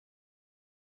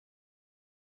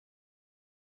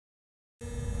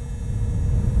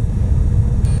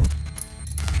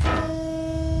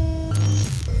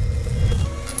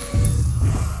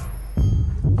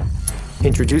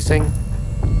Introducing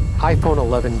iPhone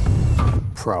 11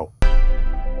 Pro.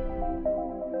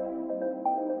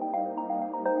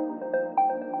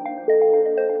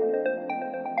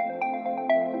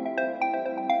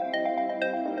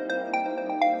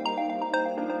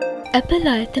 Apple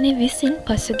ආයතනයේ විසින්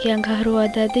පසුගිය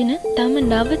අඟහරුවාදා දින තම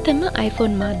නවතම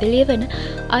iPhone මාදලිය වන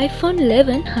iPhone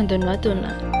 11 හඳුන්වා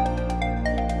දුන්නා.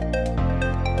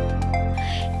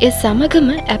 ඒ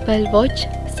සමගම Apple Watch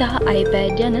සහ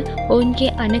iPad යන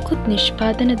ඔවුන්ගේ අනෙකුත්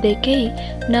නිෂ්පාදන දෙකෙහි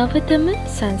නවතම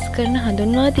සංස්කරණ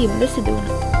හඳුන්වා දීමද සිදු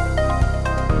වුණා.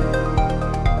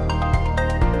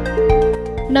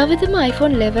 නවතම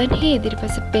iPhone 11 හි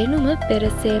ඉදිරිපස පෙනුම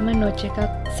පෙරසේම නොච් එකක්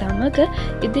සමග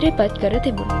ඉදිරිපත් කර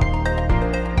තිබුණා.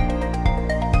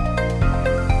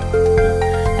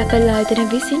 Apple ආයතන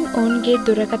විසින් ඔවුන්ගේ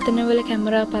දුරකථනවල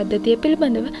කැමරා පද්ධතිය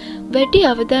පිළිබඳව වැඩි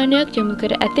අවධානයක් යොමු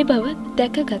කර ඇති බව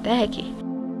දැකගත හැකියි.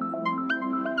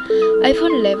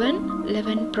 iPhone 11,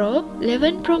 11 Pro,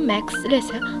 11 Pro Max ලෙස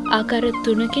ආකාර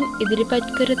 3කින් ඉදිරිපත්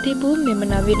කර තිබූ මෙම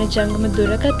නවීන ජංගම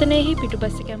දුරකථනයෙහි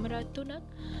පිටුපස කැමරා 3ක්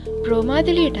Pro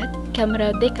මාදලියටත්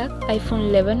කැමරා 2ක් iPhone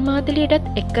 11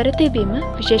 මාදලියටත් එක් කර තිබීම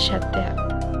විශේෂත්වයක්.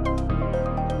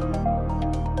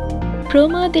 Pro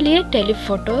මාදලියේ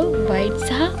ටෙලිෆොටෝ, වයිඩ්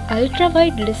සහ අල්ට්‍රා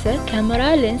වයිඩ් ලෙස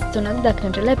කැමරා ලෙන්ස් 3ක්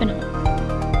දක්නට ලැබෙනවා.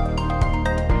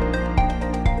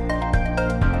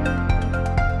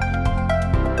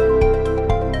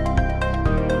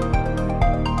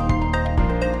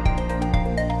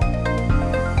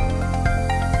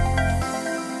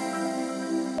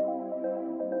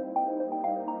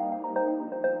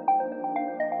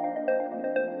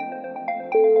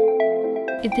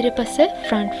 ඉදිරිපස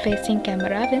front facing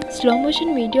කැමරාවෙන් slow motion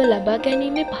video ලබා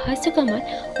ගැනීමේ පහසුකමත්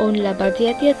ඔවුන් ලබා දී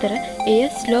ඇති අතර එය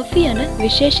ස්ලෝෆි යන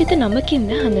විශේෂිත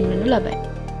නමකින්ද හඳුන්වනු ලබයි.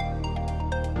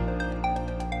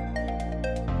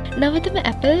 නවතම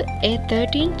Apple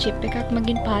A13 චිප් එකක්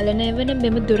මගින් පාලනය වන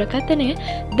මෙම දුරකථනය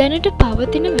දැනට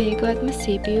පවතින වේගවත්ම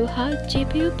CPU හා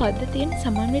GPU පද්ධතියෙන්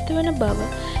සමන්විත වන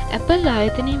බව Apple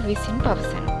ආයතනය විසින්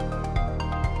පවසනවා.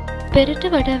 පෙරට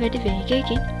වඩා වැඩි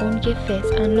වේගයකින් ඔවුන්ගේ ෆේස්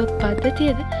අන්ලොක්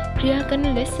පද්ධතියද ක්‍රියා කරන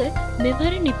ලෙස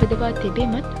මෙවර නිපදවා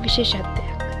තිබීමත් විශේෂත්වයක්.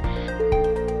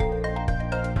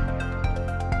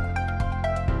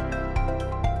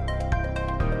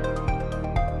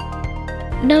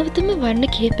 නවතම වර්ණ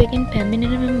කිහිපයකින්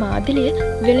පැමිණෙන මෙම මාදිලිය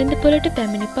වෙළඳපොළට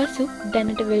පැමිණි පසු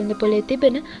දැනට වෙළඳපොලේ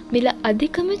තිබෙන මිල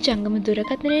අධිකම ජංගම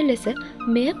දුරකථනය ලෙස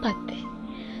මෙය පත්වේ.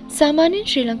 සාමාන්‍යයෙන්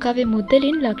ශ්‍රී ලංකාවේ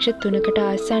මුදලින් ලක්ෂ 3කට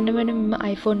ආසන්න වන මෙම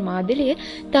iPhone මාදලිය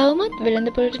තවමත්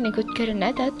වෙළඳපොළට නිකුත් කර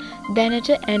නැතත් දැනට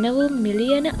එන වූ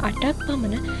මිලියන 8ක්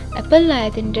පමණ Apple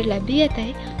ආයතනයට ලැබී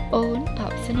ඇතැයි ඔවුන්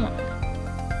පවසනවා.